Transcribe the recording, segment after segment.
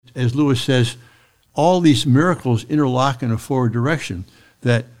as Lewis says, all these miracles interlock in a forward direction,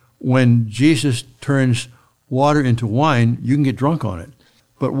 that when Jesus turns water into wine, you can get drunk on it.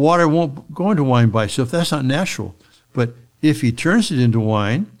 But water won't go into wine by itself. That's not natural. But if he turns it into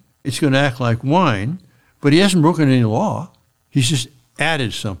wine, it's going to act like wine, but he hasn't broken any law. He's just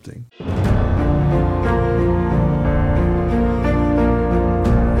added something.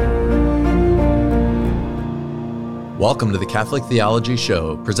 Welcome to the Catholic Theology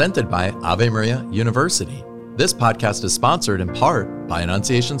Show, presented by Ave Maria University. This podcast is sponsored in part by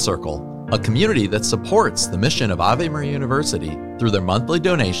Annunciation Circle, a community that supports the mission of Ave Maria University through their monthly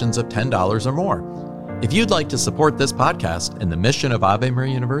donations of $10 or more. If you'd like to support this podcast and the mission of Ave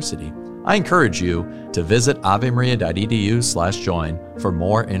Maria University, I encourage you to visit avemaria.edu/join for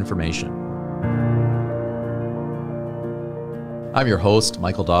more information. I'm your host,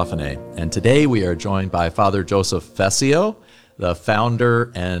 Michael Dauphiné, and today we are joined by Father Joseph Fessio, the founder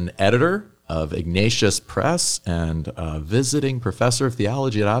and editor of Ignatius Press and a visiting professor of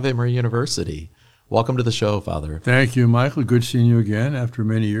theology at Ave Maria University. Welcome to the show, Father. Thank you, Michael. Good seeing you again after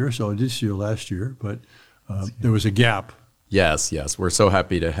many years. So I did see you last year, but there was a gap. Yes. We're so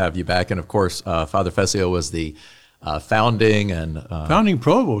happy to have you back. And of course, Father Fessio was the founding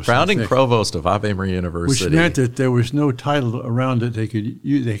provost of Ave Maria University, which meant that there was no title around it. They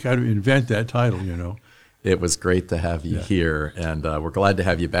kind of invent that title, you know. It was great to have you here, and we're glad to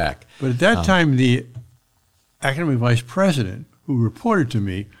have you back. But at that time, the academic vice president, who reported to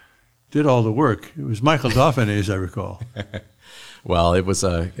me, did all the work. It was Michael Dauphiné, as I recall. Well,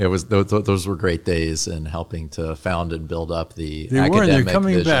 those were great days in helping to found and build up the academic vision. They're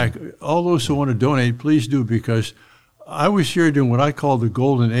coming vision. back. All those who want to donate, please do, because I was here during what I call the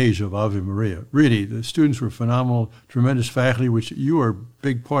golden age of Ave Maria. Really, the students were phenomenal, tremendous faculty, which you are a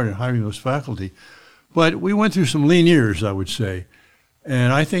big part in hiring those faculty. But we went through some lean years, I would say.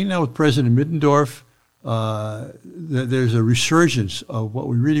 And I think now with President Middendorf, there's a resurgence of what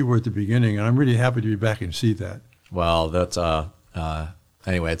we really were at the beginning, and I'm really happy to be back and see that. Well, that's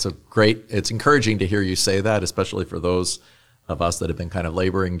anyway, it's encouraging to hear you say that, especially for those of us that have been kind of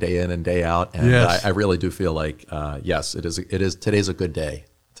laboring day in and day out. And yes. I really do feel like, yes, it is. Today's a good day.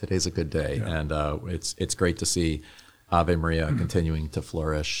 Yeah. And it's great to see Ave Maria continuing to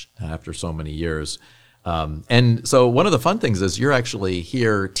flourish after so many years. And so one of the fun things is you're actually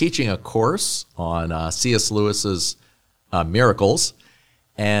here teaching a course on C.S. Lewis's miracles,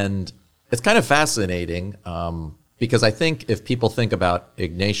 and it's kind of fascinating because I think if people think about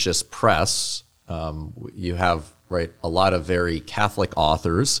Ignatius Press, you have a lot of very Catholic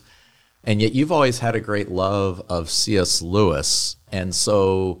authors, and yet you've always had a great love of C.S. Lewis, and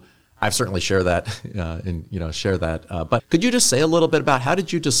so I've certainly share that. But could you just say a little bit about how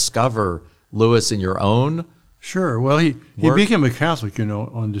did you discover Lewis in your own? Sure. Well, he became a Catholic,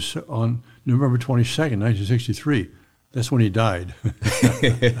 on November 22nd, 1963. That's when he died.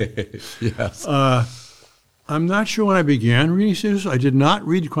 Yes. I'm not sure when I began reading C.S. I did not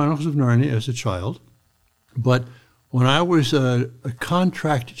read Chronicles of Narnia as a child, but when I was a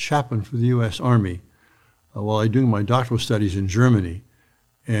contract chaplain for the U.S. Army, while I was doing my doctoral studies in Germany,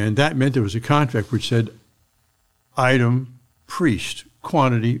 and that meant there was a contract which said, item, priest,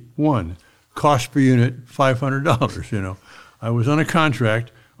 quantity, 1, cost per unit, $500, I was on a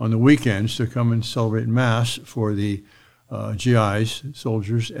contract on the weekends to come and celebrate Mass for the GIs,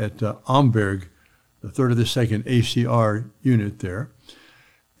 soldiers, at Amberg, the 3rd of the 2nd ACR unit there.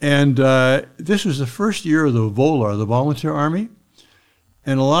 And this was the first year of the VOLAR, the Volunteer Army.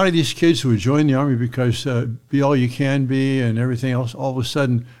 And a lot of these kids who would join the Army because be all you can be and everything else, all of a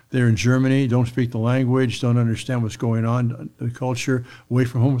sudden they're in Germany, don't speak the language, don't understand what's going on, the culture, away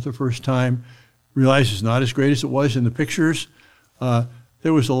from home for the first time, realize it's not as great as it was in the pictures.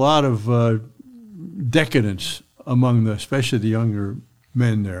 There was a lot of decadence among especially the younger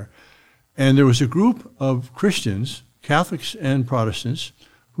men there. And there was a group of Christians, Catholics and Protestants,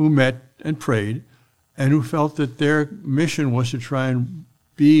 who met and prayed and who felt that their mission was to try and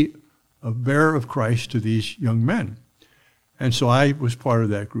be a bearer of Christ to these young men. And so I was part of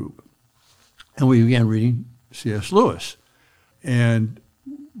that group. And we began reading C.S. Lewis. And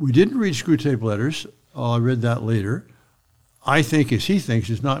we didn't read Screwtape Letters. I read that later. I think, as he thinks,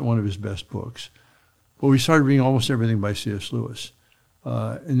 it's not one of his best books. But we started reading almost everything by C.S. Lewis.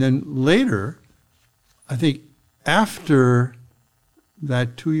 And then later, I think after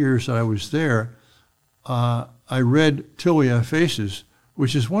that 2 years that I was there, I read Till We Have Faces,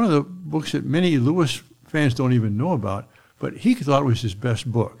 which is one of the books that many Lewis fans don't even know about, but he thought it was his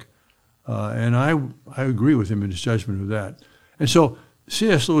best book. And I agree with him in his judgment of that. And so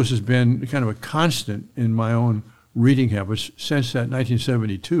C.S. Lewis has been kind of a constant in my own reading habits since that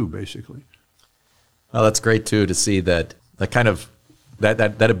 1972, basically. Well, that's great too to see that kind of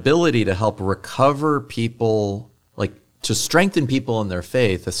that ability to help recover people, like to strengthen people in their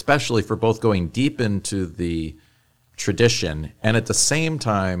faith, especially for both going deep into the tradition and at the same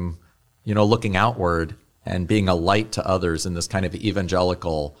time, looking outward and being a light to others in this kind of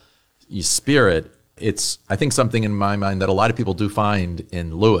evangelical spirit. It's, I think, something in my mind that a lot of people do find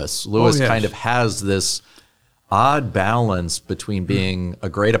in Lewis. Lewis kind of has this odd balance between being a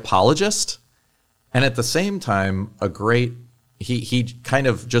great apologist and at the same time he kind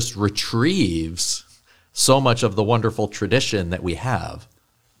of just retrieves so much of the wonderful tradition that we have.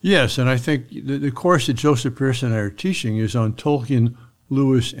 Yes, and I think the course that Joseph Pearson and I are teaching is on Tolkien,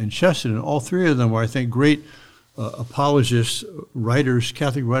 Lewis, and Chesterton. All three of them are, I think, great apologists, writers,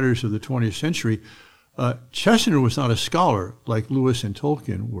 Catholic writers of the 20th century. Chesterton was not a scholar like Lewis and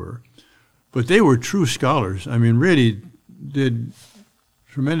Tolkien were, but they were true scholars. I mean, really did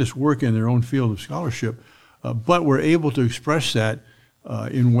tremendous work in their own field of scholarship, but were able to express that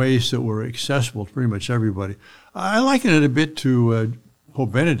in ways that were accessible to pretty much everybody. I liken it a bit to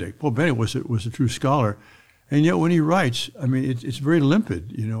Pope Benedict. Pope Benedict was a true scholar, and yet when he writes, I mean, it's very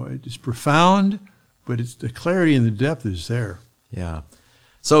limpid. It's profound, but it's the clarity and the depth is there. Yeah.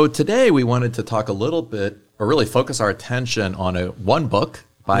 So today we wanted to talk a little bit, or really focus our attention on one book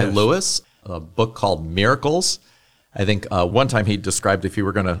by Lewis, a book called Miracles. I think one time he described if you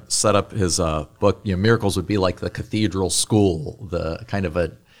were going to set up his book, Miracles would be like the cathedral school, the kind of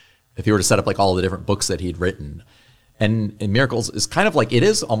if you were to set up like all the different books that he'd written. And Miracles is kind of like, it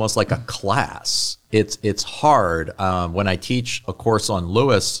is almost like a class. It's hard. When I teach a course on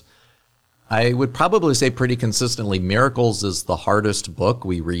Lewis, I would probably say pretty consistently, Miracles is the hardest book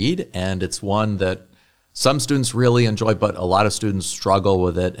we read, and it's one that some students really enjoy, but a lot of students struggle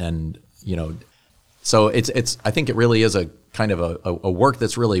with it. And, so it's I think it really is a kind of a work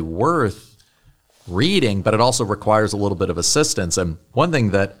that's really worth reading, but it also requires a little bit of assistance. And one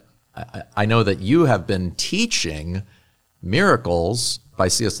thing that I know that you have been teaching Miracles by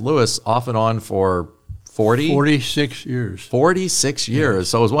C.S. Lewis off and on for 46 years. 46 years. Yes.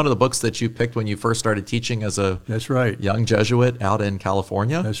 So it was one of the books that you picked when you first started teaching as a young Jesuit out in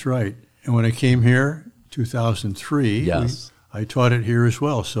California? That's right. And when I came here, 2003, I taught it here as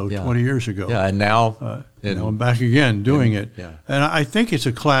well, so 20 years ago. Yeah, and now... now I'm back again doing it. Yeah. And I think it's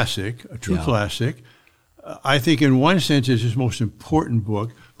a classic, a true classic. I think in one sense it's his most important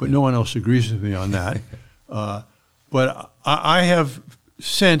book, but no one else agrees with me on that. But I have,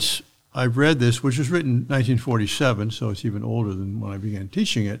 since I've read this, which was written in 1947, so it's even older than when I began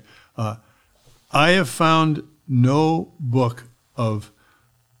teaching it, I have found no book of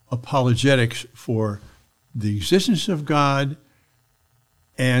apologetics for the existence of God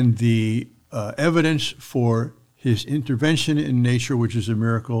and the evidence for his intervention in nature, which is a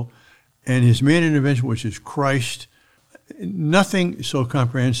miracle, and his main intervention, which is Christ. Nothing so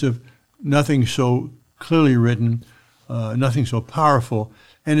comprehensive, nothing so clearly written, nothing so powerful.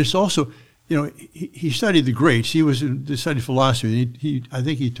 And it's also, he studied the greats. He studied philosophy. I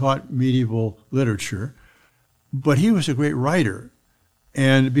think he taught medieval literature, but he was a great writer.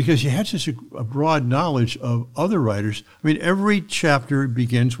 And because he had such a broad knowledge of other writers, I mean, every chapter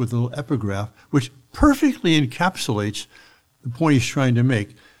begins with a little epigraph, which perfectly encapsulates the point he's trying to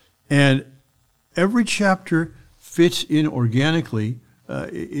make. And every chapter fits in organically.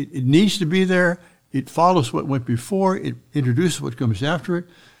 It needs to be there. It follows what went before. It introduces what comes after it.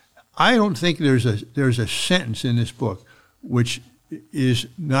 I don't think there's a sentence in this book which is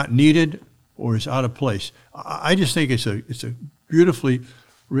not needed or is out of place. I just think it's a beautifully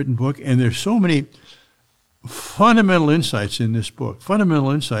written book, and there's so many fundamental insights in this book, fundamental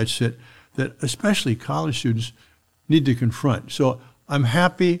insights that especially college students need to confront. So I'm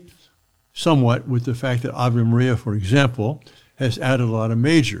happy somewhat with the fact that Ave Maria, for example, has added a lot of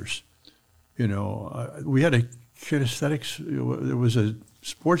majors. We had a kinesthetics, there was a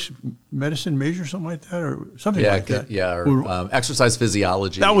sports medicine major, something like that, or something like that. Yeah, or exercise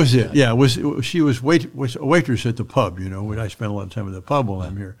physiology. That was it. Yeah, she was a waitress at the pub. I spent a lot of time at the pub while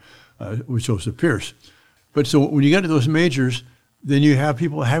I'm here with Joseph Pearce. But so when you get to those majors, then you have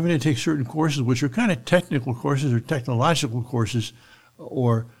people having to take certain courses, which are kind of technical courses or technological courses,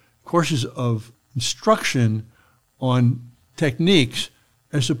 or courses of instruction on techniques,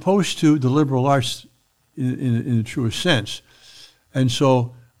 as opposed to the liberal arts in the truest sense. And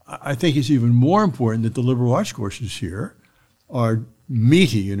so I think it's even more important that the liberal arts courses here are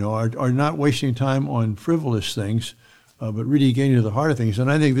meaty, are not wasting time on frivolous things, but really getting to the heart of things. And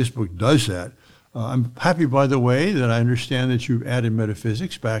I think this book does that. I'm happy, by the way, that I understand that you've added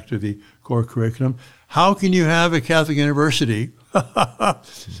metaphysics back to the core curriculum. How can you have a Catholic university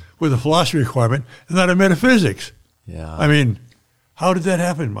with a philosophy requirement and not a metaphysics? Yeah. I mean, how did that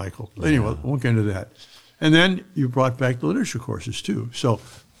happen, Michael? Yeah. Anyway, won't get into that. And then you brought back the literature courses too. So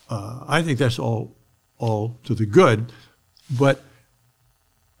I think that's all to the good. But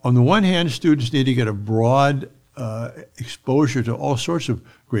on the one hand, students need to get a broad exposure to all sorts of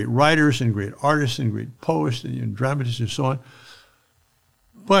great writers and great artists and great poets and dramatists and so on.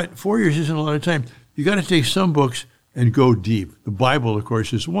 But 4 years isn't a lot of time. You got to take some books and go deep. The Bible, of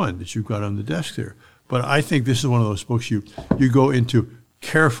course, is one that you've got on the desk there. But I think this is one of those books you go into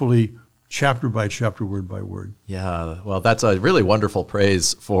carefully, chapter by chapter, word by word. Yeah, well, that's a really wonderful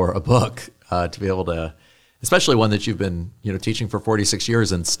praise for a book to be able to, especially one that you've been teaching for 46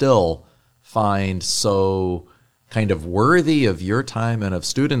 years and still find so kind of worthy of your time and of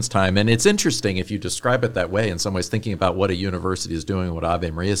students' time. And it's interesting if you describe it that way, in some ways, thinking about what a university is doing, what Ave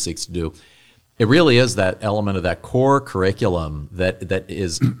Maria seeks to do. It really is that element of that core curriculum that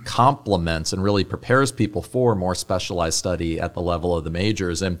is complements and really prepares people for more specialized study at the level of the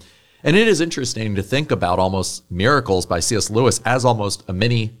majors. And it is interesting to think about almost Miracles by C.S. Lewis as almost a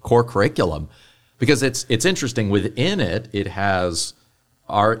mini core curriculum, because it's interesting within it. It has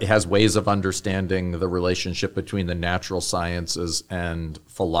ways of understanding the relationship between the natural sciences and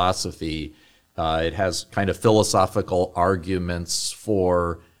philosophy. It has kind of philosophical arguments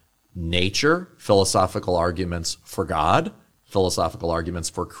for nature, philosophical arguments for God, philosophical arguments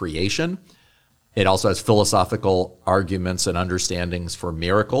for creation. It also has philosophical arguments and understandings for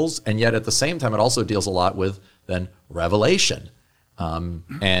miracles. And yet at the same time, it also deals a lot with then revelation.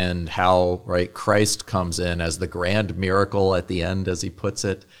 And how Christ comes in as the grand miracle at the end, as he puts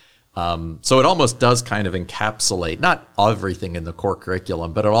it. So it almost does kind of encapsulate, not everything in the core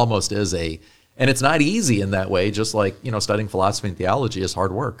curriculum, but it almost is and it's not easy in that way, just like, studying philosophy and theology is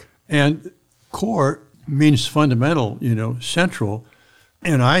hard work. And core means fundamental, central.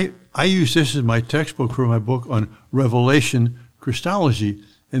 And I use this as my textbook for my book on Revelation Christology.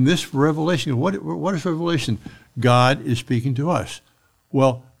 And this revelation, what is revelation? God is speaking to us.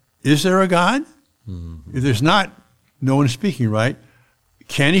 Well, is there a God? Mm-hmm. If there's not, no one is speaking, right?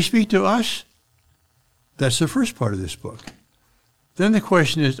 Can he speak to us? That's the first part of this book. Then the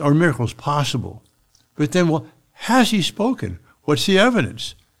question is, are miracles possible? But then, has he spoken? What's the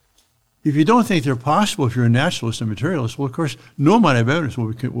evidence? If you don't think they're possible, if you're a naturalist and materialist, well, of course, no amount of evidence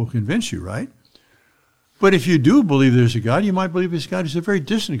will convince you, right? But if you do believe there's a God, you might believe this God is a very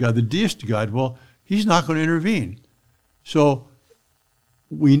distant God, the deist God. Well, he's not going to intervene. So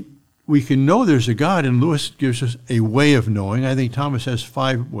we can know there's a God, and Lewis gives us a way of knowing. I think Thomas has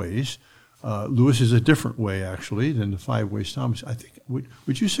 5 ways. Lewis is a different way, actually, than the 5 ways Thomas. I think.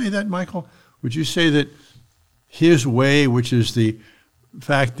 Would you say that, Michael? Would you say that his way, which is the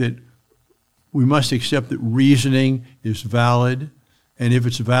fact that we must accept that reasoning is valid, and if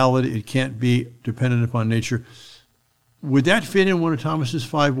it's valid, it can't be dependent upon nature. Would that fit in one of Thomas's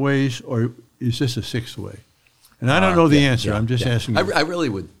 5 ways, or is this a 6th way? And I don't know the answer. I'm just asking. I really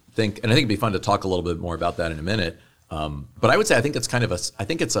would think, and I think it'd be fun to talk a little bit more about that in a minute. But I would say I think it's kind of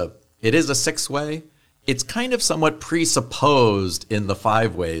it is a 6th way. It's kind of somewhat presupposed in the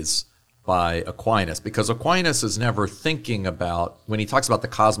 5 ways by Aquinas, because Aquinas is never thinking about, when he talks about the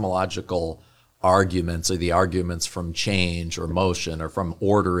cosmological arguments or the arguments from change or motion or from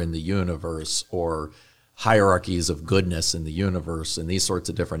order in the universe or hierarchies of goodness in the universe and these sorts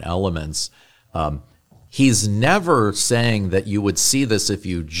of different elements, he's never saying that you would see this if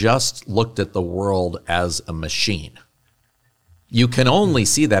you just looked at the world as a machine. You can only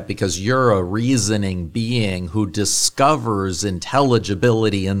see that because you're a reasoning being who discovers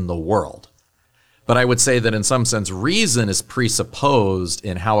intelligibility in the world. But I would say that in some sense, reason is presupposed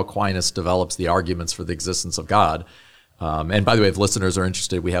in how Aquinas develops the arguments for the existence of God. And by the way, if listeners are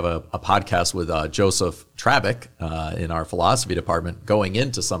interested, we have a podcast with Joseph Trabick in our philosophy department going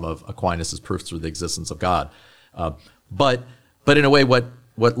into some of Aquinas' proofs for the existence of God. But in a way,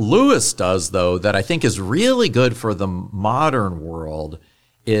 what Lewis does, though, that I think is really good for the modern world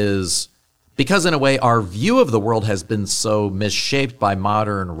is, because in a way our view of the world has been so misshaped by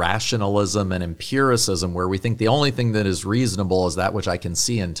modern rationalism and empiricism, where we think the only thing that is reasonable is that which I can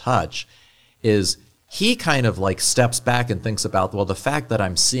see and touch, is he kind of like steps back and thinks about, well, the fact that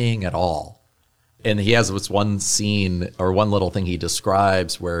I'm seeing it all. And he has this one scene or one little thing he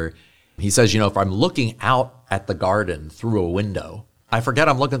describes where he says, if I'm looking out at the garden through a window, I forget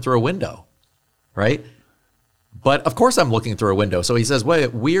I'm looking through a window, right? But of course I'm looking through a window. So he says,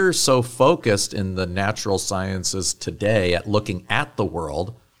 wait, we're so focused in the natural sciences today at looking at the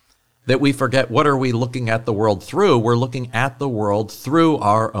world that we forget what are we looking at the world through. We're looking at the world through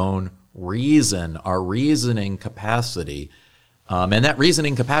our own reason, our reasoning capacity. And that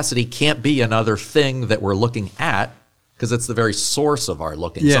reasoning capacity can't be another thing that we're looking at because it's the very source of our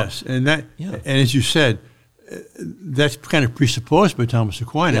looking. Yes, so, and as you said, that's kind of presupposed by Thomas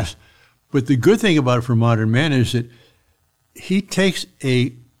Aquinas. Yeah. But the good thing about it for modern man is that he takes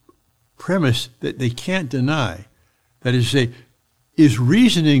a premise that they can't deny. That is to say, is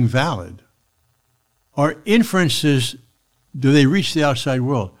reasoning valid? Are inferences, do they reach the outside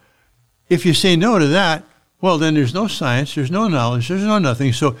world? If you say no to that, well, then there's no science, there's no knowledge, there's no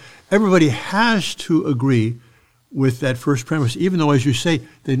nothing. So everybody has to agree with that first premise, even though, as you say,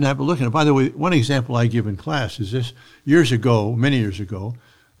 they've not been looking at it. By the way, one example I give in class is this. Years ago, many years ago,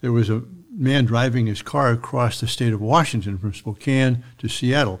 there was a man driving his car across the state of Washington from Spokane to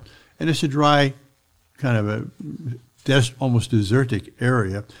Seattle. And it's a dry, kind of a almost desertic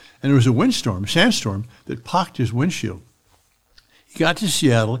area. And there was a windstorm, sandstorm, that pocked his windshield. He got to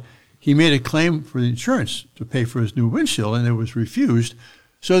Seattle. He made a claim for the insurance to pay for his new windshield, and it was refused.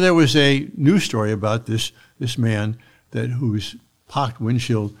 So there was a news story about this man whose pocked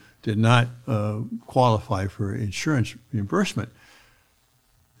windshield did not qualify for insurance reimbursement.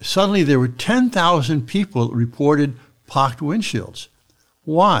 Suddenly there were 10,000 people that reported pocked windshields.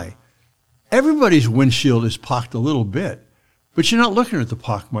 Why? Everybody's windshield is pocked a little bit, but you're not looking at the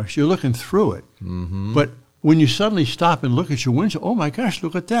pock marks, you're looking through it. Mm-hmm. But when you suddenly stop and look at your windshield, oh my gosh,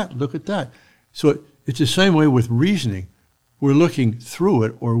 look at that. So it's the same way with reasoning. We're looking through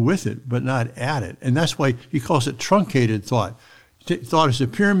it or with it, but not at it. And that's why he calls it truncated thought. Thought is a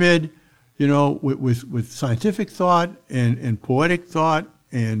pyramid, with scientific thought and poetic thought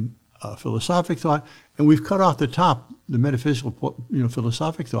and philosophic thought. And we've cut off the top, the metaphysical,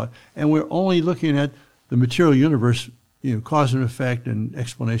 philosophic thought. And we're only looking at the material universe, cause and effect and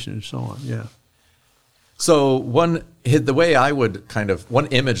explanation and so on. Yeah. So one image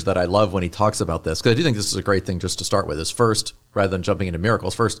that I love when he talks about this, because I do think this is a great thing just to start with, is first, rather than jumping into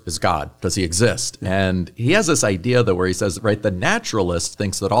miracles, first is God. Does he exist? And he has this idea, though, where he says, right, the naturalist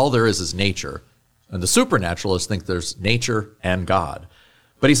thinks that all there is nature, and the supernaturalist thinks there's nature and God.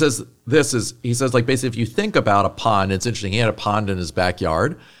 But he says, like, basically, if you think about a pond, it's interesting, he had a pond in his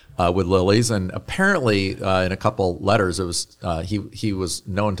backyard, with lilies, and apparently in a couple letters, it was he was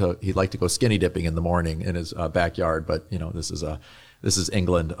known to he'd like to go skinny dipping in the morning in his backyard. But this is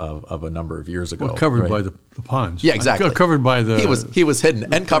England of a number of years ago. Well, covered by the ponds. Yeah, exactly. Covered by the he was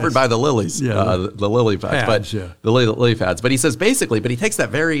hidden and covered by the lilies. Yeah, the lily pads. The lily pads. But he says basically, he takes that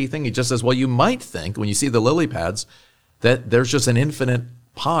very thing. He just says, well, you might think when you see the lily pads that there's just an infinite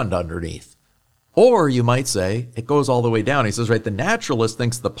pond underneath. Or you might say it goes all the way down. He says, right, the naturalist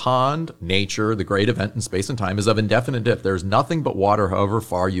thinks the pond, nature, the great event in space and time is of indefinite depth. There's nothing but water however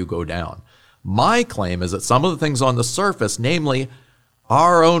far you go down. My claim is that some of the things on the surface, namely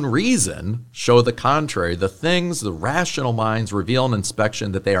our own reason, show the contrary. The things the rational minds reveal in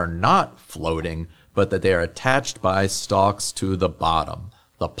inspection that they are not floating, but that they are attached by stalks to the bottom.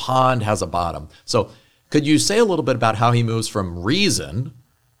 The pond has a bottom. So could you say a little bit about how he moves from reason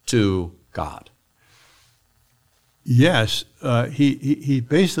to God? Yes, he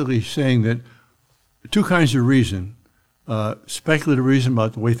basically saying that two kinds of reason, speculative reason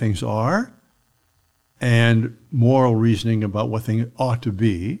about the way things are, and moral reasoning about what things ought to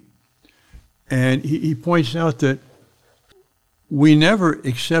be. And he points out that we never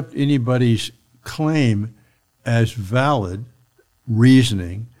accept anybody's claim as valid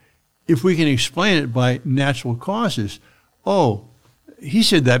reasoning if we can explain it by natural causes. Oh, he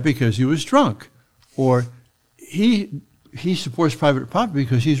said that because he was drunk, or he supports private property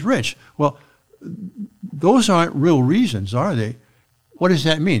because he's rich. Well, those aren't real reasons, are they? What does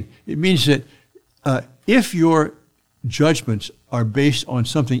that mean? It means that if your judgments are based on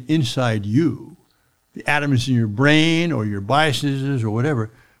something inside you, the atoms in your brain or your biases or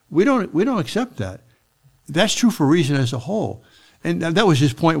whatever, we don't accept that. That's true for reason as a whole. And that was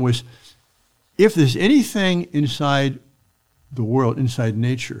his point, was if there's anything inside the world, inside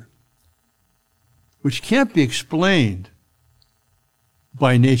nature, which can't be explained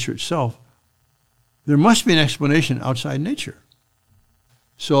by nature itself, there must be an explanation outside nature.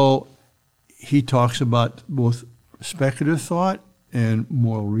 So he talks about both speculative thought and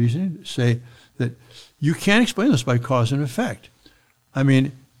moral reasoning, say that you can't explain this by cause and effect. I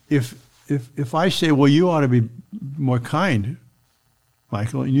mean, if I say, well, you ought to be more kind,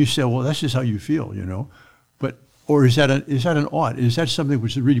 Michael, and you say, well, that's just how you feel, but or is that an ought? Is that something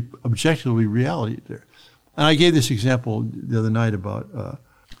which is really objectively reality there? And I gave this example the other night about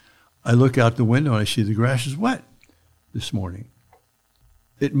I look out the window and I see the grass is wet this morning.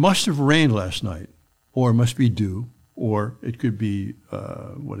 it must have rained last night, or it must be dew, or it could be,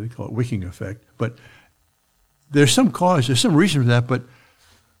 what do they call it, wicking effect. But there's some cause, there's some reason for that, but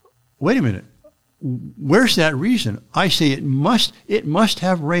wait a minute. Where's that reason? I say it must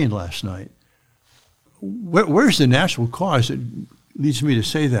have rained last night. Where's the natural cause that leads me to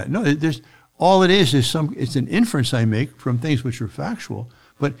say that? No, all it is it's an inference I make from things which are factual,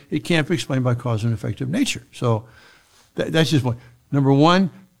 but it can't be explained by cause and effect of nature. So that's just one. Number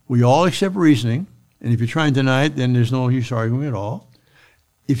one, we all accept reasoning, and if you try and deny it, then there's no use arguing at all.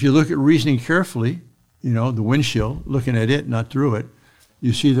 If you look at reasoning carefully, the windshield, looking at it, not through it,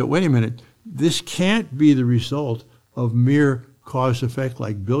 you see that, wait a minute, this can't be the result of mere cause-effect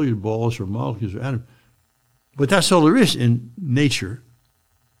like billiard balls or molecules or atoms. But that's all there is in nature,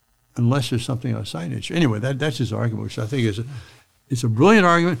 unless there's something outside nature. Anyway, that's his argument, which I think it's a brilliant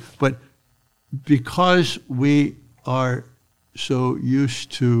argument, but because we are so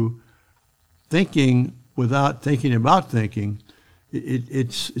used to thinking without thinking about thinking,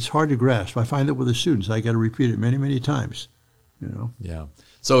 it's hard to grasp. I find that with the students. I got to repeat it many, many times. Yeah.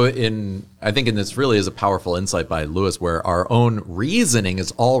 So I think this really is a powerful insight by Lewis, where our own reasoning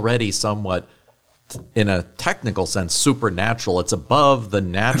is already somewhat, in a technical sense, supernatural. It's above the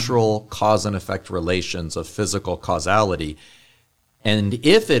natural cause and effect relations of physical causality. And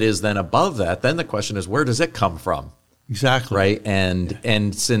if it is then above that, then the question is, where does it come from? Exactly. Right?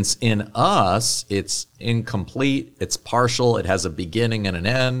 And since in us, it's incomplete, it's partial, it has a beginning and an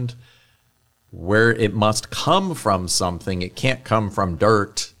end, where it must come from something, it can't come from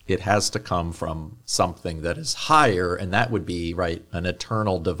dirt, it has to come from something that is higher, and that would be, right, an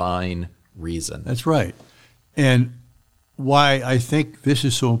eternal divine reason. That's right. And why I think this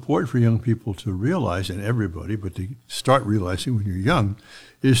is so important for young people to realize, and everybody, but to start realizing when you're young,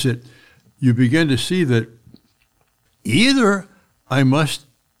 is that you begin to see that either I must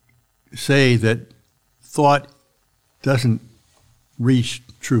say that thought doesn't reach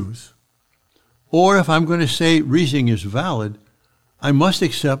truth, or if I'm going to say reasoning is valid, I must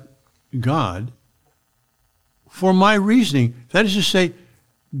accept God for my reasoning. That is to say,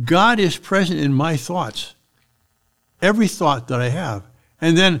 God is present in my thoughts, every thought that I have.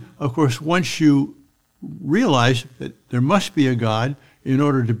 And then, of course, once you realize that there must be a God in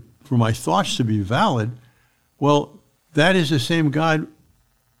order for my thoughts to be valid, well, that is the same God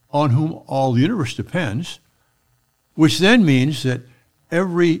on whom all the universe depends, which then means that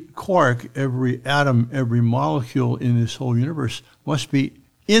every quark, every atom, every molecule in this whole universe must be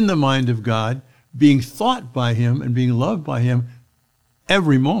in the mind of God, being thought by him and being loved by him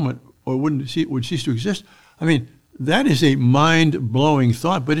every moment, or would cease to exist. I mean, that is a mind-blowing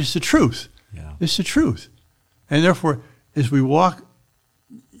thought, but it's the truth. Yeah. It's the truth. And therefore, as we walk,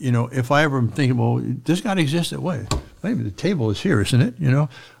 if I ever am thinking, well, does God exist that way? Maybe the table is here, isn't it? I mean,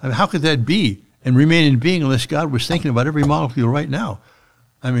 how could that be and remain in being unless God was thinking about every molecule right now?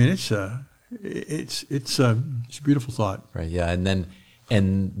 I mean, it's a beautiful thought. Right. Yeah.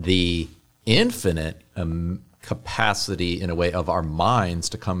 And the infinite capacity, in a way, of our minds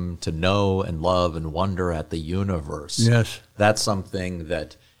to come to know and love and wonder at the universe. Yes. That's something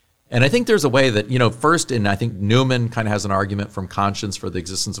that, and I think there's a way that, first, and I think Newman kind of has an argument from conscience for the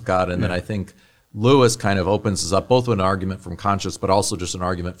existence of God, and then I think Lewis kind of opens us up both with an argument from conscience, but also just an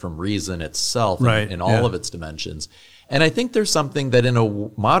argument from reason itself, right, in all of its dimensions. And I think there's something that in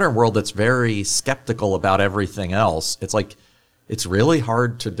a modern world that's very skeptical about everything else, it's like, it's really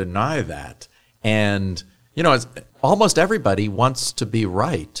hard to deny that. And, almost everybody wants to be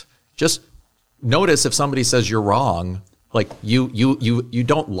right. Just notice if somebody says you're wrong, like you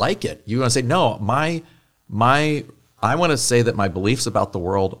don't like it. You want to say, no, I want to say that my beliefs about the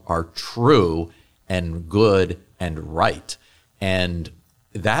world are true and good and right. And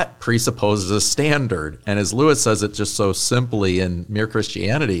that presupposes a standard. And as Lewis says it just so simply in Mere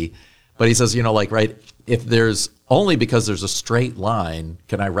Christianity, but he says, right, if there's only because there's a straight line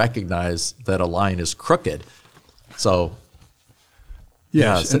can I recognize that a line is crooked. So,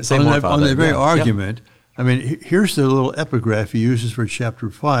 yes, say on more that, about on that. that very Yeah. argument, I mean, here's the little epigraph he uses for chapter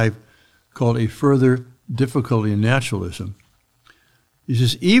 5 called A Further Difficulty in Naturalism. He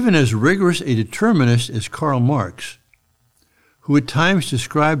says, even as rigorous a determinist as Karl Marx, who at times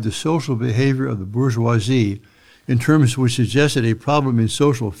described the social behavior of the bourgeoisie in terms which suggested a problem in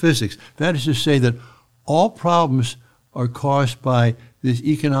social physics, that is to say that all problems are caused by this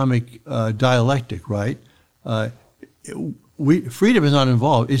economic dialectic, right? Freedom is not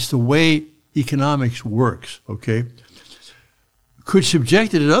involved. It's the way economics works, okay? Could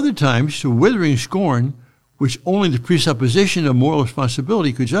subject it at other times to withering scorn, which only the presupposition of moral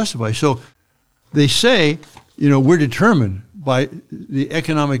responsibility could justify. So they say, we're determined by the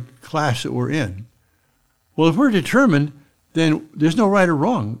economic class that we're in. Well, if we're determined, then there's no right or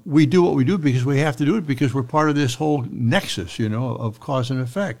wrong. We do what we do because we have to do it because we're part of this whole nexus, of cause and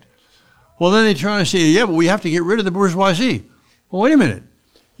effect. Well, then they try to say, yeah, but we have to get rid of the bourgeoisie. Well, wait a minute.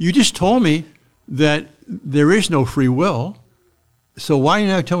 You just told me that there is no free will. So why are you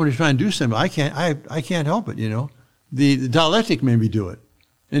not telling me to try and do something? I can't help it, The dialectic made me do it.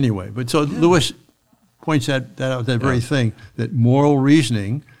 Anyway, but so Lewis points that out, that very thing, that moral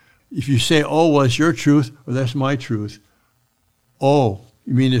reasoning, if you say, oh, well, it's your truth or that's my truth. Oh,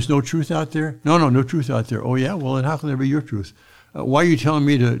 you mean there's no truth out there? No truth out there. Oh, yeah? Well, then how can there be your truth? Why are you telling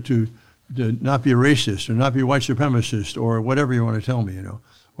me to not be a racist or not be a white supremacist or whatever you want to tell me,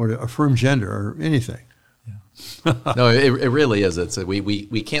 or to affirm gender or anything? Yeah. No, it really is.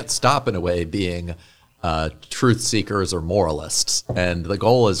 We can't stop, in a way, being truth seekers or moralists. And the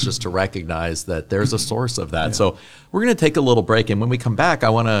goal is just to recognize that there's a source of that. Yeah. So we're going to take a little break. And when we come back, I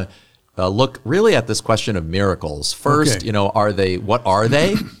want to look really at this question of miracles. First, what are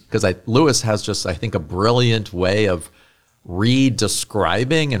they? Because Lewis has just, I think, a brilliant way of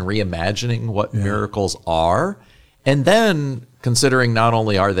redescribing and reimagining what miracles are. And then considering not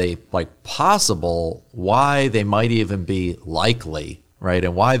only are they possible, why they might even be likely, right?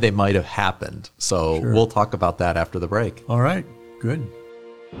 And why they might have happened. So We'll talk about that after the break. All right, good.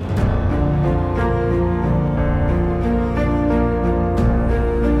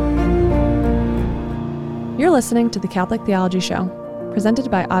 You're listening to the Catholic Theology Show,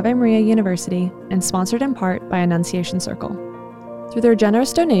 presented by Ave Maria University and sponsored in part by Annunciation Circle. Through their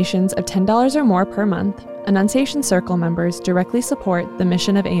generous donations of $10 or more per month, Annunciation Circle members directly support the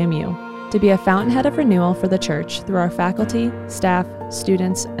mission of AMU to be a fountainhead of renewal for the Church through our faculty, staff,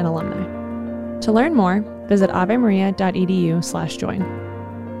 students, and alumni. To learn more, visit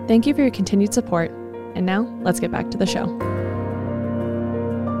avemaria.edu/join. Thank you for your continued support, and now let's get back to the show.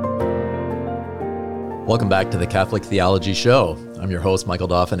 Welcome back to the Catholic Theology Show. I'm your host, Michael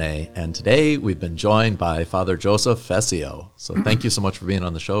Dauphiné, and today we've been joined by Father Joseph Fessio. So thank you so much for being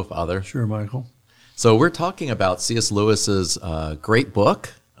on the show, Father. Sure, Michael. So we're talking about C.S. Lewis's great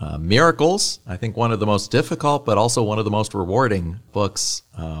book, Miracles. I think one of the most difficult, but also one of the most rewarding books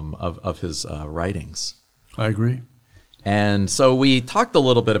of his writings. I agree. And so we talked a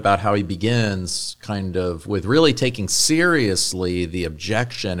little bit about how he begins kind of with really taking seriously the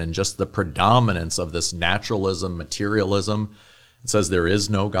objection and just the predominance of this naturalism, materialism. It says there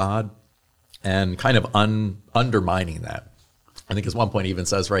is no God, and kind of undermining that. I think at one point he even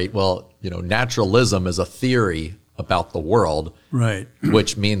says, right, well, naturalism is a theory about the world, right?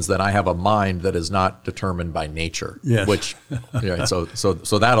 Which means that I have a mind that is not determined by nature. Yes. Which, so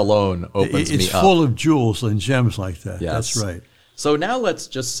that alone opens me up. It's full of jewels and gems like that. Yes. That's right. So now let's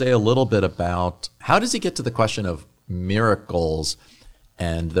just say a little bit about how does he get to the question of miracles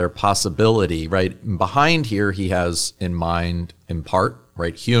and their possibility, right? Behind here, he has in mind, in part,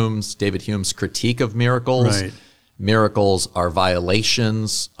 right, David Hume's critique of miracles. Right. Miracles are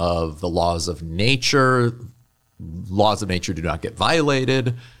violations of the laws of nature. Laws of nature do not get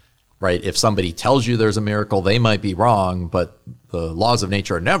violated, right? If somebody tells you there's a miracle, they might be wrong, but the laws of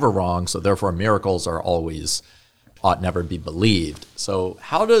nature are never wrong, so therefore miracles ought never be believed. So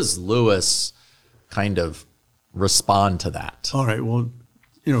how does Lewis kind of respond to that? All right, well,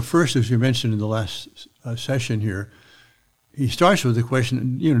 first, as you mentioned in the last session here, he starts with the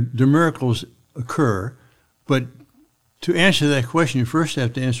question, do miracles occur? But to answer that question, you first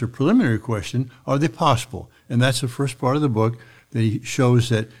have to answer a preliminary question, are they possible? And that's the first part of the book, that he shows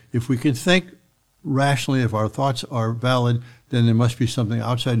that if we can think rationally, if our thoughts are valid, then there must be something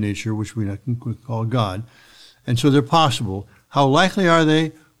outside nature, which we can call God. And so they're possible. How likely are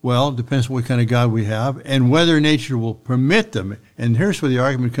they? Well, it depends on what kind of God we have and whether nature will permit them. And here's where the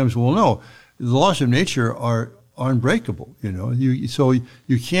argument comes, well, no, the laws of nature are unbreakable, so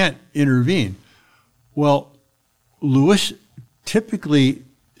you can't intervene. Well, Lewis typically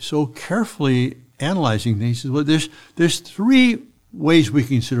so carefully analyzing things, well, there's three ways we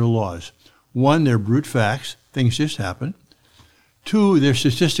consider laws. One, they're brute facts, things just happen. Two, they're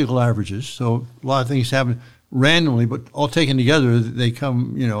statistical averages, so a lot of things happen randomly, but all taken together, they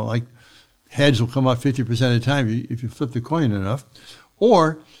come, like heads will come out 50% of the time if you flip the coin enough.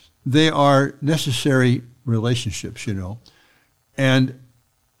 Or they are necessary relationships, And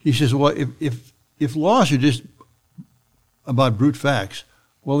he says, well, if laws are just about brute facts,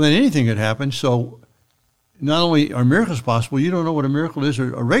 well, then anything could happen. So not only are miracles possible, you don't know what a miracle is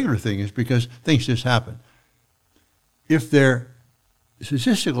or a regular thing is because things just happen. If they're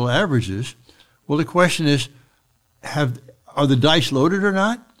statistical averages, well, the question is, are the dice loaded or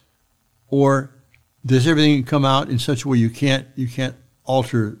not? Or does everything come out in such a way you can't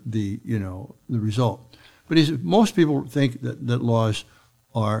alter the result. But most people think that laws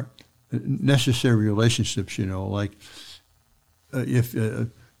are necessary relationships. Like if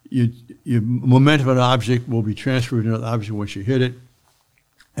your momentum of an object will be transferred to another object once you hit it.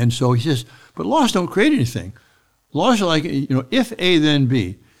 And so he says, but laws don't create anything. Laws are like, if A, then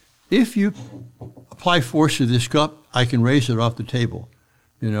B. If you apply force to this cup, I can raise it off the table,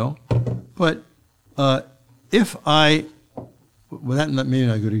 But if that may not be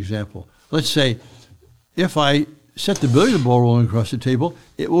a good example. Let's say if I set the billiard ball rolling across the table,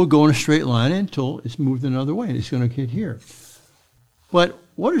 it will go in a straight line until it's moved another way, and it's going to hit here. But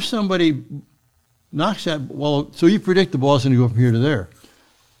what if somebody knocks that ball? So you predict the ball's going to go from here to there.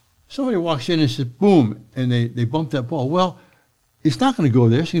 Somebody walks in and says, boom, and they bump that ball. Well, it's not going to go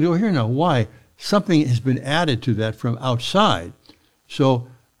there. It's going to go here now. Why? Something has been added to that from outside. So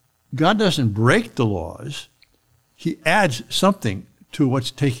God doesn't break the laws. He adds something to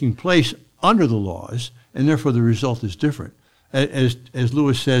what's taking place under the laws, and therefore the result is different. As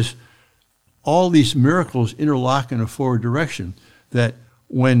Lewis says, all these miracles interlock in a forward direction, that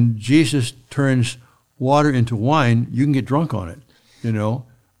when Jesus turns water into wine, you can get drunk on it,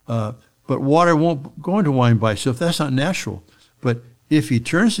 but water won't go into wine by itself. That's not natural. But if he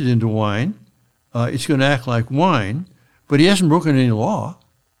turns it into wine, it's going to act like wine, but he hasn't broken any law.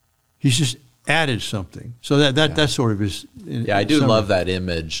 He's just added something. So that sort of is. I do love that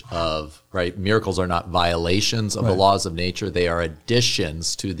image of, right, miracles are not violations of the laws of nature. They are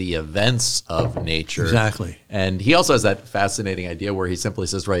additions to the events of nature. Exactly. And he also has that fascinating idea where he simply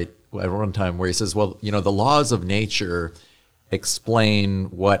says, right, at one time where he says, well, the laws of nature explain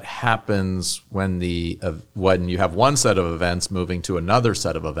what happens when you have one set of events moving to another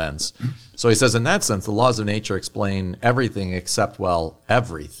set of events. So he says, in that sense, the laws of nature explain everything except,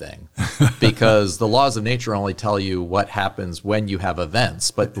 everything. Because the laws of nature only tell you what happens when you have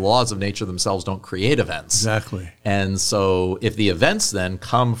events, but the laws of nature themselves don't create events. Exactly. And so if the events then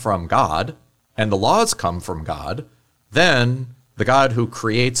come from God, and the laws come from God, then the God who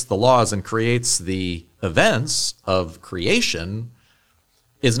creates the laws and creates the events of creation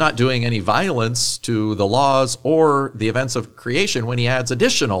is not doing any violence to the laws or the events of creation when he adds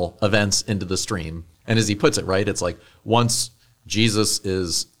additional events into the stream. And as he puts it, right, it's like once Jesus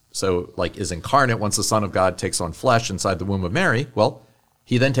is incarnate, once the Son of God takes on flesh inside the womb of Mary, well,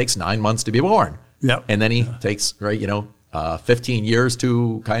 he then takes 9 months to be born. Yep. And then he takes, 15 years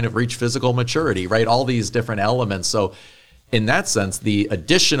to kind of reach physical maturity, right? All these different elements. So in that sense, the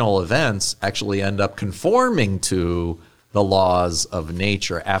additional events actually end up conforming to the laws of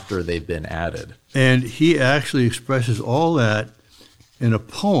nature after they've been added. And he actually expresses all that in a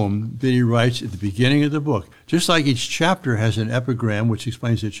poem that he writes at the beginning of the book. Just like each chapter has an epigram which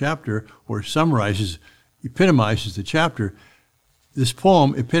explains the chapter or summarizes, epitomizes the chapter, this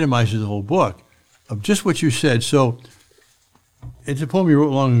poem epitomizes the whole book of just what you said. So it's a poem he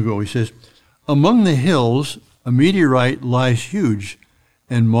wrote long ago. He says, among the hills, a meteorite lies huge,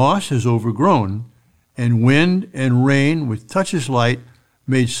 and moss has overgrown, and wind and rain with touches light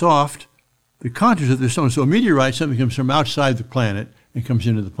made soft the contours of the stone. So a meteorite, something comes from outside the planet and comes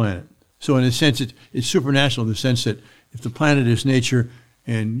into the planet. So in a sense, it's supernatural in the sense that if the planet is nature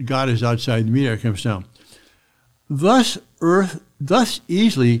and God is outside, the meteorite comes down. Thus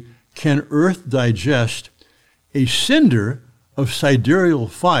easily can earth digest a cinder of sidereal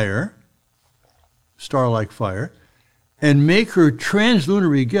fire, star-like fire, and make her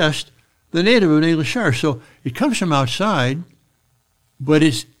translunary guest the native of an English shire. So it comes from outside, but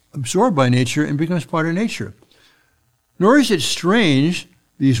it's absorbed by nature and becomes part of nature. Nor is it strange,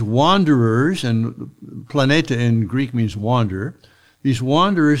 these wanderers, and planeta in Greek means wander, these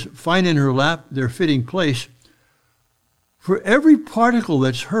wanderers find in her lap their fitting place, for every particle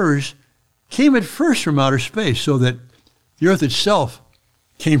that's hers came at first from outer space, so that the earth itself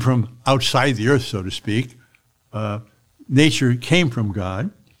came from outside the earth, so to speak. Nature came from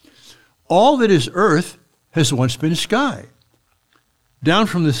God. All that is earth has once been sky. Down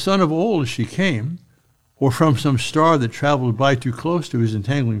from the sun of old she came, or from some star that traveled by too close to his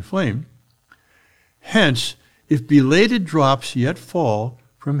entangling flame. Hence, if belated drops yet fall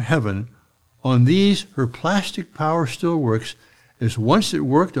from heaven, on these her plastic power still works, as once it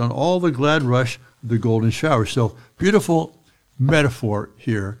worked on all the glad rush of the golden shower. So beautiful metaphor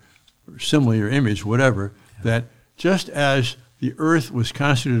here, or simile or image, whatever, that just as the earth was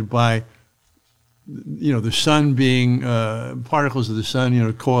constituted by, the sun being particles of the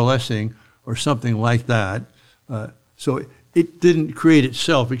sun, coalescing or something like that. So it didn't create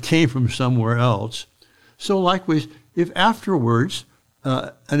itself. It came from somewhere else. So likewise, if afterwards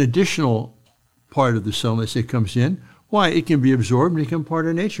an additional part of the sunlight that comes in. Why? It can be absorbed and become part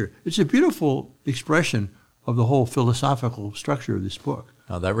of nature. It's a beautiful expression of the whole philosophical structure of this book.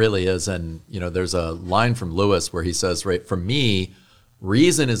 Oh, that really is. And, there's a line from Lewis where he says, right, for me,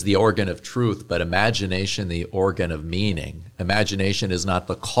 reason is the organ of truth, but imagination the organ of meaning. Imagination is not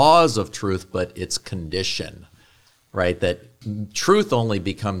the cause of truth, but its condition, right? That truth only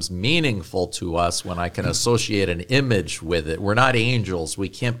becomes meaningful to us when I can associate an image with it. We're not angels. We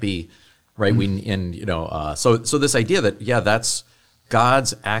can't be, right? So this idea that, that's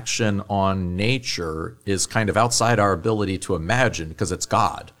God's action on nature is kind of outside our ability to imagine because it's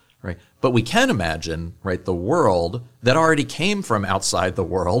God, right? But we can imagine, right, the world that already came from outside the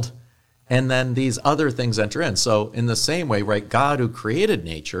world, and then these other things enter in. So in the same way, right, God who created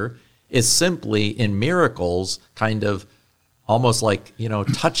nature is simply in miracles kind of almost like,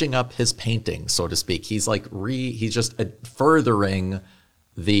 touching up his painting, so to speak. He's like he's just furthering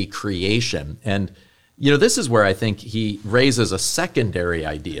the creation. And this is where I think he raises a secondary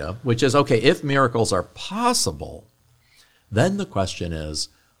idea, which is, okay, if miracles are possible, then the question is,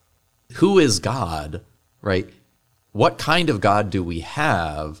 who is God, right? What kind of God do we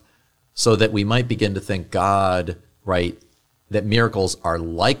have so that we might begin to think God, right, that miracles are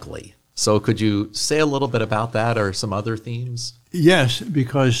likely? So could you say a little bit about that or some other themes? Yes,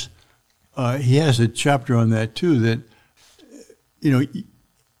 because he has a chapter on that too, that,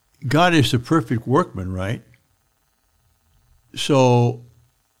 God is the perfect workman, right? So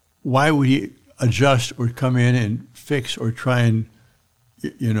why would he adjust or come in and fix or try and,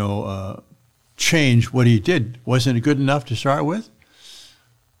 change what he did? Wasn't it good enough to start with?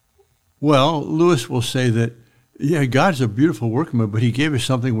 Well, Lewis will say that, God's a beautiful workman, but he gave us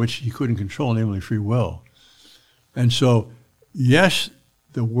something which he couldn't control, namely free will. And so, yes,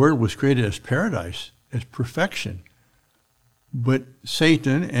 the world was created as paradise, as perfection. But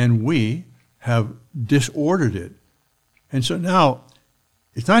Satan and we have disordered it. And so now,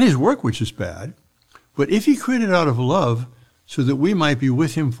 it's not his work which is bad, but if he created it out of love so that we might be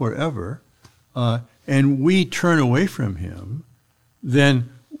with him forever, and we turn away from him,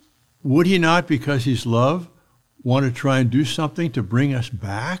 then would he not, because he's love, want to try and do something to bring us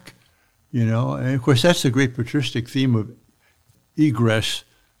back? And of course, that's the great patristic theme of egress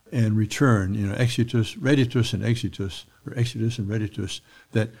and return, exitus, reditus, and exitus, or exodus and reditus,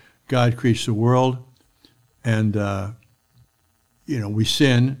 that God creates the world, and, we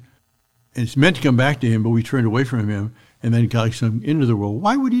sin, and it's meant to come back to him, but we turned away from him, and then God comes into the world.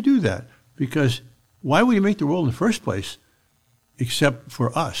 Why would he do that? Because why would he make the world in the first place except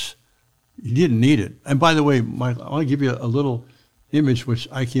for us? He didn't need it. And by the way, I want to give you a little image which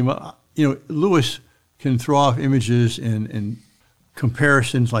I came up. Lewis can throw off images and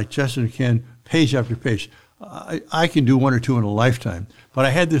comparisons like Chesterton can, page after page. I can do one or two in a lifetime. But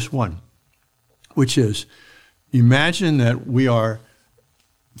I had this one, which is, imagine that we are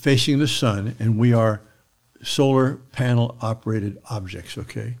facing the sun and we are solar panel operated objects,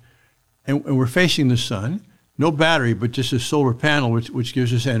 okay? And we're facing the sun, no battery, but just a solar panel which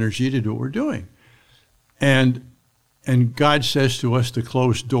gives us energy to do what we're doing. And God says to us the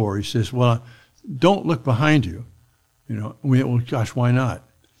closed door. He says, well, don't look behind you. Well, gosh, why not?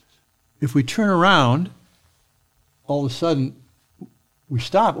 If we turn around, all of a sudden we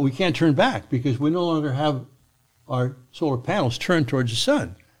stop. We can't turn back because we no longer have our solar panels turned towards the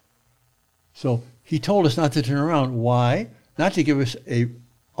sun. So he told us not to turn around. Why? Not to give us an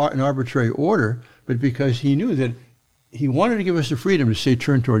arbitrary order, but because he knew that he wanted to give us the freedom to say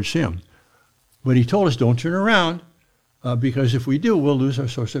turn towards him. But he told us don't turn around because if we do, we'll lose our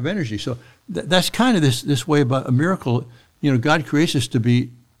source of energy. So that's kind of this way about a miracle. God creates us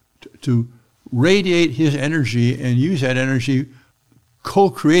to radiate his energy and use that energy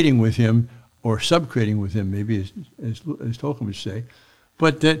co-creating with him or sub-creating with him, maybe as Tolkien would say.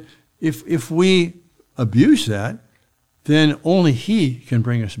 But that if we abuse that, then only he can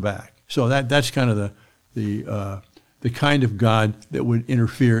bring us back. So that's kind of the kind of God that would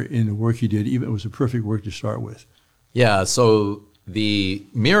interfere in the work he did, even if it was a perfect work to start with. Yeah, so the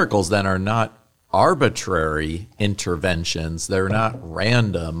miracles then are not arbitrary interventions. They're not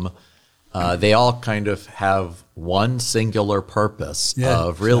random. They all kind of have one singular purpose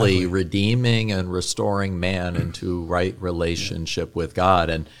of really redeeming and restoring man into right relationship with God.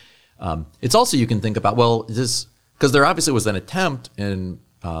 And it's also, you can think about, because there obviously was an attempt in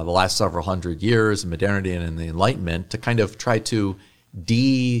the last several hundred years in modernity and in the Enlightenment to kind of try to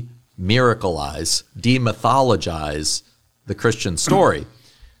de-miracleize, demythologize the Christian story.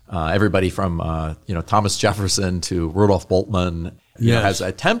 Everybody from Thomas Jefferson to Rudolf Bultmann has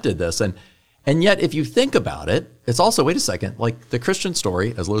attempted this, and yet if you think about it, it's also, wait a second, like the Christian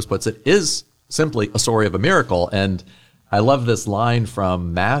story, as Lewis puts it, is simply a story of a miracle. And I love this line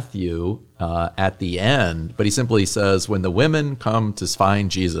from Matthew at the end, but he simply says, when the women come to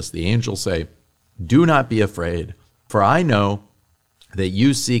find Jesus, the angels say, "Do not be afraid, for I know that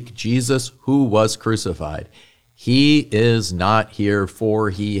you seek Jesus who was crucified. He is not here, for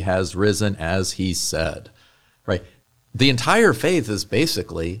he has risen as he said." Right? The entire faith is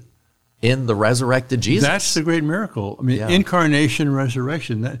basically in the resurrected Jesus. That's the great miracle. I mean, Yeah. incarnation,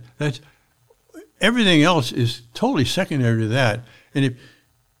 resurrection, that's everything else is totally secondary to that. And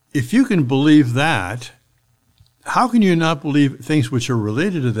if you can believe that, how can you not believe things which are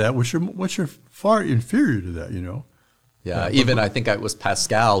related to that, which are far inferior to that, you know? Yeah, even I think it was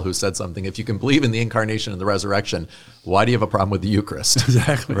Pascal who said something, if you can believe in the incarnation and the resurrection, why do you have a problem with the Eucharist?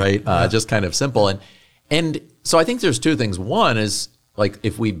 Exactly. Right? Yeah. Just kind of simple. And so I think there's two things. One is, like,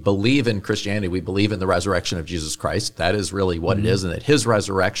 if we believe in Christianity, we believe in the resurrection of Jesus Christ. That is really what it is, and that his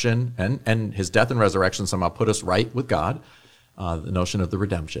resurrection and his death and resurrection somehow put us right with God, the notion of the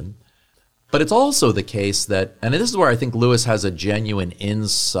redemption. But it's also the case that, and this is where I think Lewis has a genuine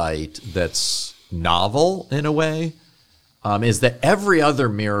insight that's novel in a way, is that every other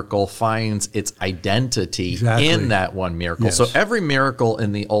miracle finds its identity Exactly. in that one miracle. Yes. So every miracle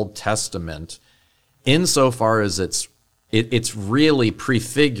in the Old Testament, insofar as it's really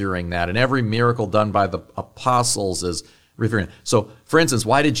prefiguring that, and every miracle done by the apostles is referring. So, for instance,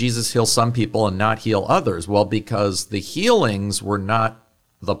 why did Jesus heal some people and not heal others? Well, because the healings were not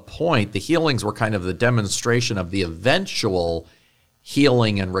the point. The healings were kind of the demonstration of the eventual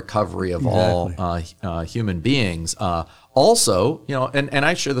healing and recovery of all human beings. Also, you know, and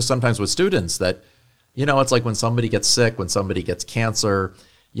I share this sometimes with students that, you know, it's like when somebody gets sick, when somebody gets cancer,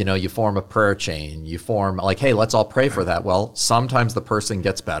 you know, you form a prayer chain. You form like, hey, let's all pray for that. Well, sometimes the person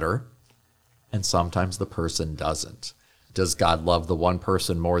gets better and sometimes the person doesn't. Does God love the one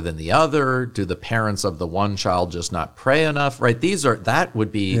person more than the other? Do the parents of the one child just not pray enough? Right? That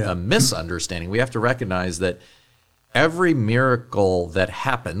would be a misunderstanding. We have to recognize that every miracle that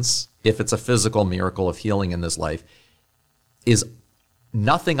happens, if it's a physical miracle of healing in this life, is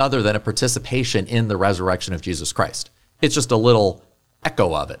nothing other than a participation in the resurrection of Jesus Christ. It's just a little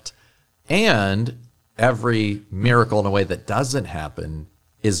echo of it. And every miracle in a way that doesn't happen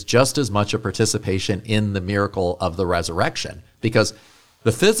is just as much a participation in the miracle of the resurrection, because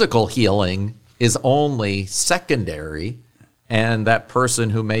the physical healing is only secondary, and that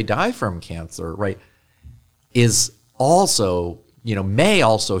person who may die from cancer, right, is also, you know, may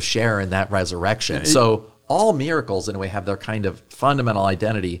also share in that resurrection. So all miracles in a way have their kind of fundamental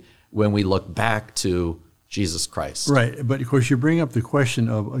identity when we look back to Jesus Christ. Right, but of course you bring up the question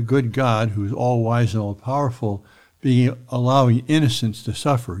of a good God who's all wise and all powerful allowing innocents to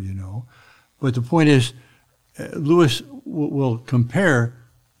suffer, you know. But the point is, Lewis will compare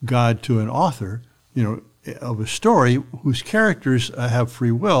God to an author, you know, of a story whose characters have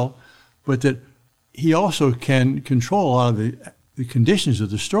free will, but that he also can control a lot of the conditions of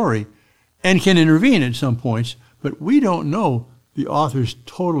the story and can intervene at some points, but we don't know the author's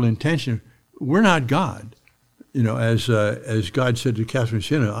total intention. We're not God. You know, as God said to Catherine of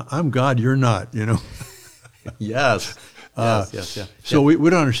Siena, I'm God, you're not, you know. Yes. Yes. So we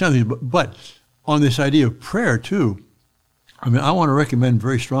don't understand these, but on this idea of prayer too, I mean, I want to recommend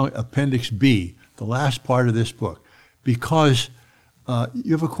very strongly Appendix B, the last part of this book, because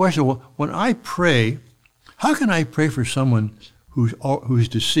you have a question. Well, when I pray, how can I pray for someone who's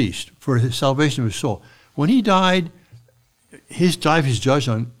deceased, for the salvation of his soul? When he died, his life is judged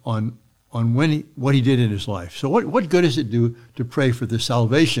on what he did in his life. So what good does it do to pray for the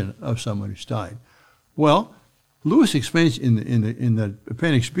salvation of someone who's died? Well, Lewis explains in the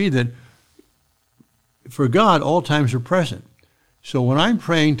Appendix B that for God, all times are present. So when I'm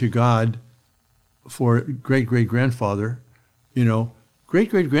praying to God for great-great-grandfather, you know,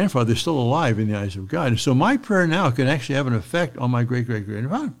 great-great-grandfather is still alive in the eyes of God. And so my prayer now can actually have an effect on my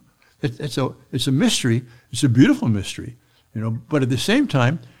great-great-grandfather. It's a mystery. It's a beautiful mystery, you know. But at the same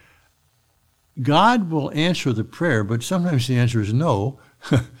time, God will answer the prayer, but sometimes the answer is no.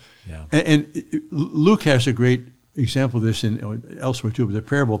 Yeah. And Luke has a great example of this elsewhere too, but the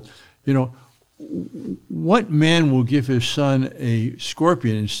parable, you know, what man will give his son a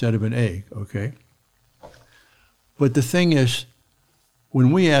scorpion instead of an egg, okay? But the thing is,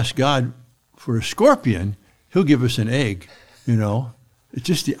 when we ask God for a scorpion, he'll give us an egg, you know? It's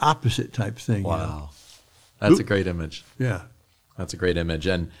just the opposite type thing. Wow. You know? That's a great image. Yeah. That's a great image.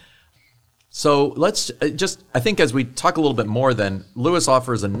 And so let's I think as we talk a little bit more, then Lewis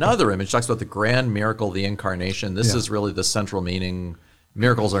offers another image, talks about the grand miracle of the incarnation. This is really the central meaning.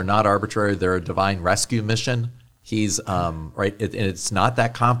 Miracles are not arbitrary. They're a divine rescue mission. He's right. It's not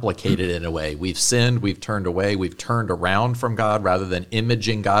that complicated in a way. We've sinned. We've turned away. We've turned around from God. Rather than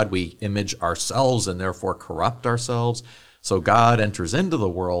imaging God, we image ourselves and therefore corrupt ourselves. So God enters into the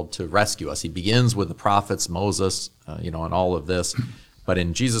world to rescue us. He begins with the prophets, Moses, and all of this. But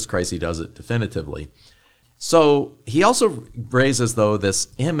in Jesus Christ, he does it definitively. So he also raises, though, this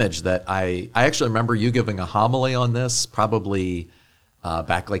image that I actually remember you giving a homily on this, probably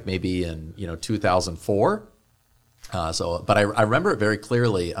back like maybe in 2004. But I remember it very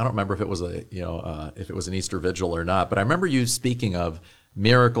clearly. I don't remember if it was if it was an Easter vigil or not. But I remember you speaking of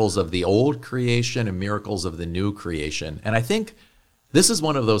miracles of the old creation and miracles of the new creation. And I think this is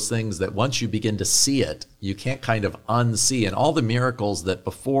one of those things that once you begin to see it, you can't kind of unsee. And all the miracles that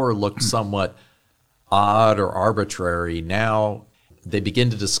before looked somewhat odd or arbitrary, now they begin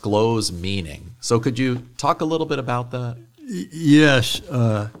to disclose meaning. So could you talk a little bit about that? Yes.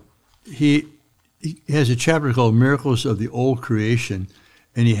 He has a chapter called Miracles of the Old Creation,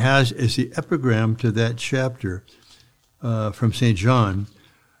 and he has as the epigram to that chapter from St. John,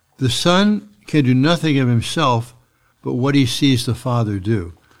 the Son can do nothing of himself but what he sees the Father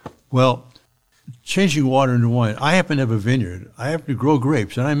do. Well, changing water into wine, I happen to have a vineyard. I happen to grow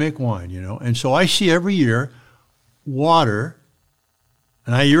grapes, and I make wine, And so I see every year water,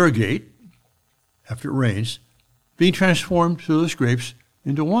 and I irrigate after it rains, being transformed through those grapes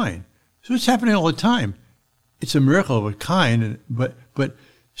into wine. So it's happening all the time. It's a miracle of a kind, but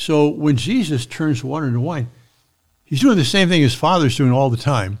so when Jesus turns water into wine, he's doing the same thing his Father's doing all the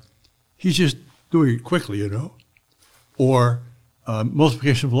time. He's just doing it quickly, Or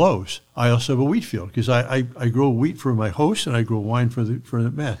multiplication of loaves. I also have a wheat field because I grow wheat for my host and I grow wine for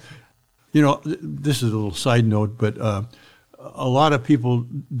the man. This is a little side note, but a lot of people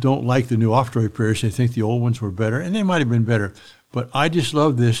don't like the new offertory prayers. They think the old ones were better, and they might have been better. But I just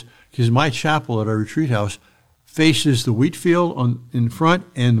love this because my chapel at our retreat house faces the wheat field in front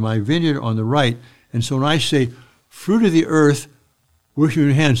and my vineyard on the right. And so when I say, fruit of the earth, work in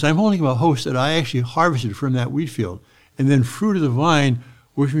your hands, I'm holding up a host that I actually harvested from that wheat field. And then fruit of the vine,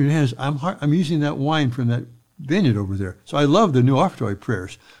 work in your hands, I'm using that wine from that vineyard over there. So I love the new offertory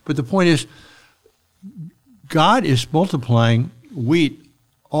prayers. But the point is, God is multiplying wheat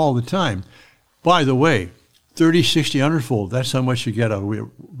all the time. By the way, 30, 60, 100-fold, that's how much you get out of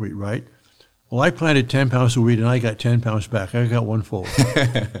wheat, right? Well, I planted 10 pounds of wheat and I got 10 pounds back. I got 1-fold.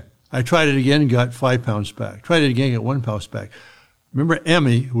 I tried it again and got 5 pounds back. Tried it again, got 1 pound back. Remember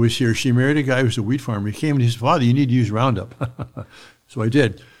Emmy, who was here, she married a guy who was a wheat farmer. He came and he said, Father, you need to use Roundup. So I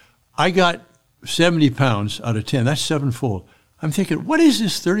did. I got 70 pounds out of 10. That's 7-fold. I'm thinking, what is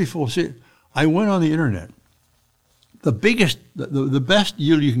this 30-fold? See, I went on the internet. The biggest, the best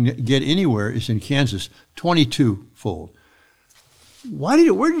yield you can get anywhere is in Kansas, 22-fold. Why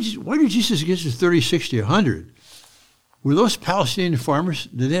did Jesus get to 30, 60, 100? Were those Palestinian farmers,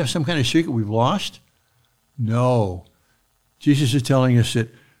 did they have some kind of secret we've lost? No. Jesus is telling us that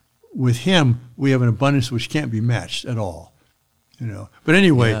with him, we have an abundance which can't be matched at all. But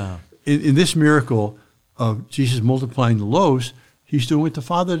anyway, in this miracle of Jesus multiplying the loaves, he's doing what the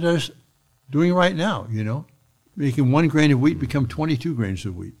Father doing right now, making 1 grain of wheat become 22 grains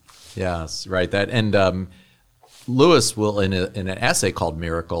of wheat. Yes, right. That and Lewis will, in an essay called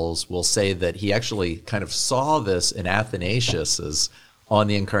Miracles, will say that he actually kind of saw this in Athanasius on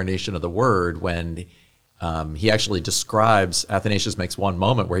the incarnation of the Word when he actually describes, Athanasius makes one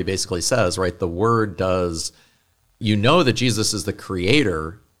moment where he basically says, right, the Word does, that Jesus is the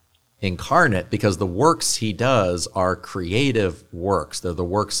creator incarnate because the works he does are creative works. They're the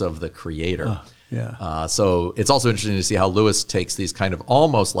works of the creator. So it's also interesting to see how Lewis takes these kind of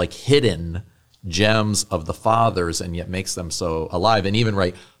almost like hidden gems of the fathers and yet makes them so alive. And even,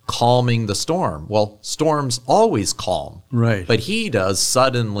 right, calming the storm. Well, storms always calm. Right. But he does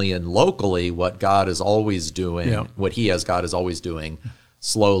suddenly and locally what God is always doing, what he as God is always doing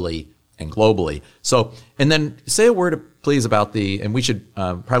slowly and globally. So, and then say a word, please, about and we should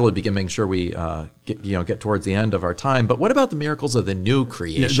probably begin making sure we get towards the end of our time, but what about the miracles of the new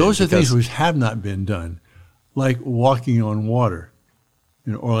creation? Yeah, those are things which have not been done, like walking on water,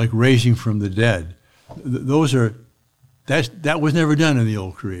 or like raising from the dead. That was never done in the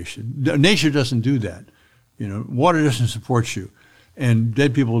old creation. Nature doesn't do that. Water doesn't support you, and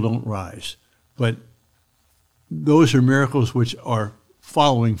dead people don't rise. But those are miracles which are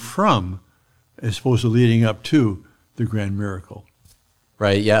following from, as opposed to leading up to, the grand miracle.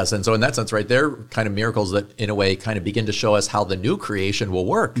 Right, yes. And so in that sense, right, they're kind of miracles that, in a way, kind of begin to show us how the new creation will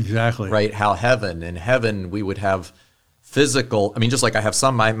work. Exactly. Right, how in heaven, we would have physical, just like I have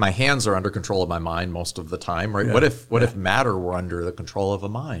my hands are under control of my mind most of the time, right? Yeah. What if matter were under the control of a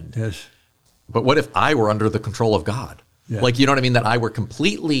mind? Yes. but what if I were under the control of God? Yeah. Like, you know what I mean? That I were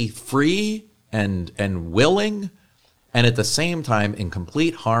completely free and willing, and at the same time in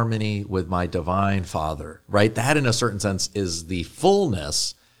complete harmony with my divine Father, right? That in a certain sense is the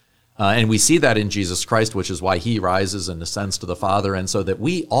fullness. And we see that in Jesus Christ, which is why he rises and ascends to the Father, and so that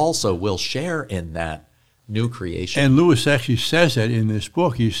we also will share in that new creation. And Lewis actually says that in this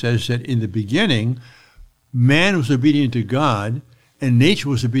book. He says that in the beginning, man was obedient to God and nature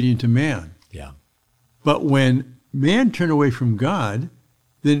was obedient to man. Yeah. But when man turned away from God,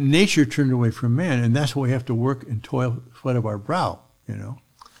 then nature turned away from man. And that's why we have to work and toil sweat of our brow, you know.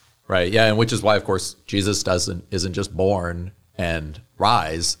 Right, yeah, and which is why, of course, Jesus isn't just born and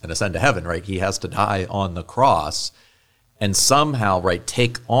rise and ascend to heaven, right? He has to die on the cross and somehow, right,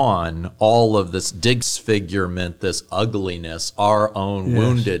 take on all of this disfigurement, this ugliness, our own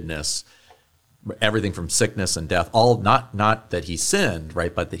woundedness, everything from sickness and death, all not that he sinned,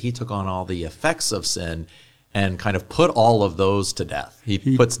 right, but that he took on all the effects of sin and kind of put all of those to death. He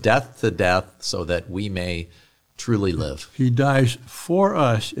puts death to death so that we may truly live. He dies for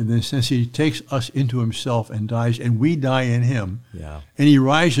us in the sense he takes us into himself and dies, and we die in him. Yeah. And he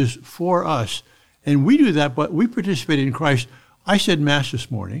rises for us. And we do that, but we participate in Christ. I said Mass this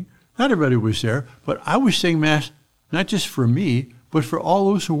morning. Not everybody was there, but I was saying Mass not just for me, but for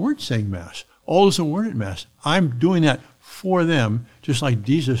all those who weren't saying Mass, all those who weren't at Mass. I'm doing that for them, just like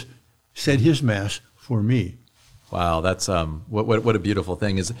Jesus said his Mass for me. Wow, that's what a beautiful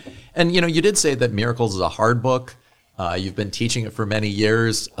thing is. And you know, you did say that Miracles is a hard book. You've been teaching it for many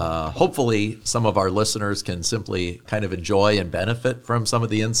years. Hopefully, some of our listeners can simply kind of enjoy and benefit from some of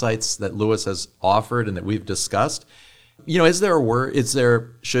the insights that Lewis has offered and that we've discussed. You know,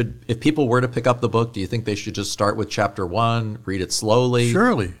 if people were to pick up the book, do you think they should just start with chapter 1, read it slowly?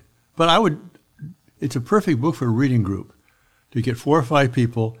 Surely. But it's a perfect book for a reading group to get 4 or 5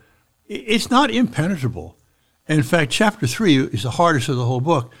 people. It's not impenetrable. In fact, chapter 3 is the hardest of the whole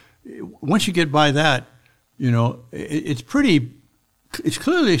book. Once you get by that, you know, it's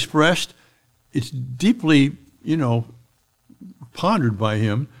clearly expressed. It's deeply, you know, pondered by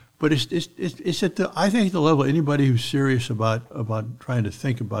him. But it's at the, I think, the level of anybody who's serious about trying to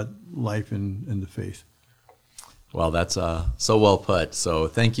think about life and the faith. Well, that's so well put. So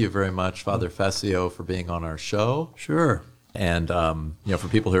thank you very much, Father Fessio, for being on our show. Sure. And, you know, for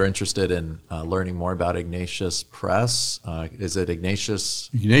people who are interested in learning more about Ignatius Press, is it Ignatius?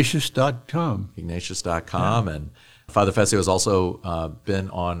 Ignatius.com. Ignatius.com. Yeah. And Father Fessio has also been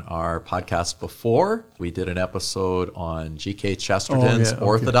on our podcast before. We did an episode on G.K. Chesterton's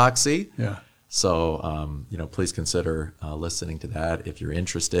Orthodoxy. Yeah. So, you know, please consider listening to that if you're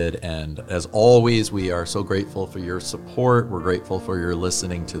interested. And as always, we are so grateful for your support. We're grateful for your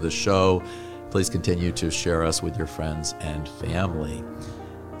listening to the show. Please continue to share us with your friends and family.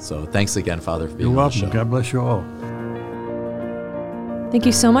 So thanks again, Father, for being on the show. You're welcome. God bless you all. Thank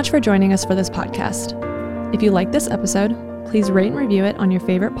you so much for joining us for this podcast. If you like this episode, please rate and review it on your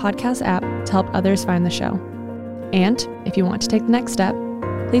favorite podcast app to help others find the show. And if you want to take the next step,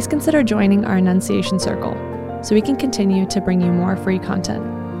 please consider joining our Annunciation Circle so we can continue to bring you more free content.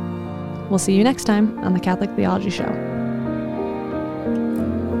 We'll see you next time on the Catholic Theology Show.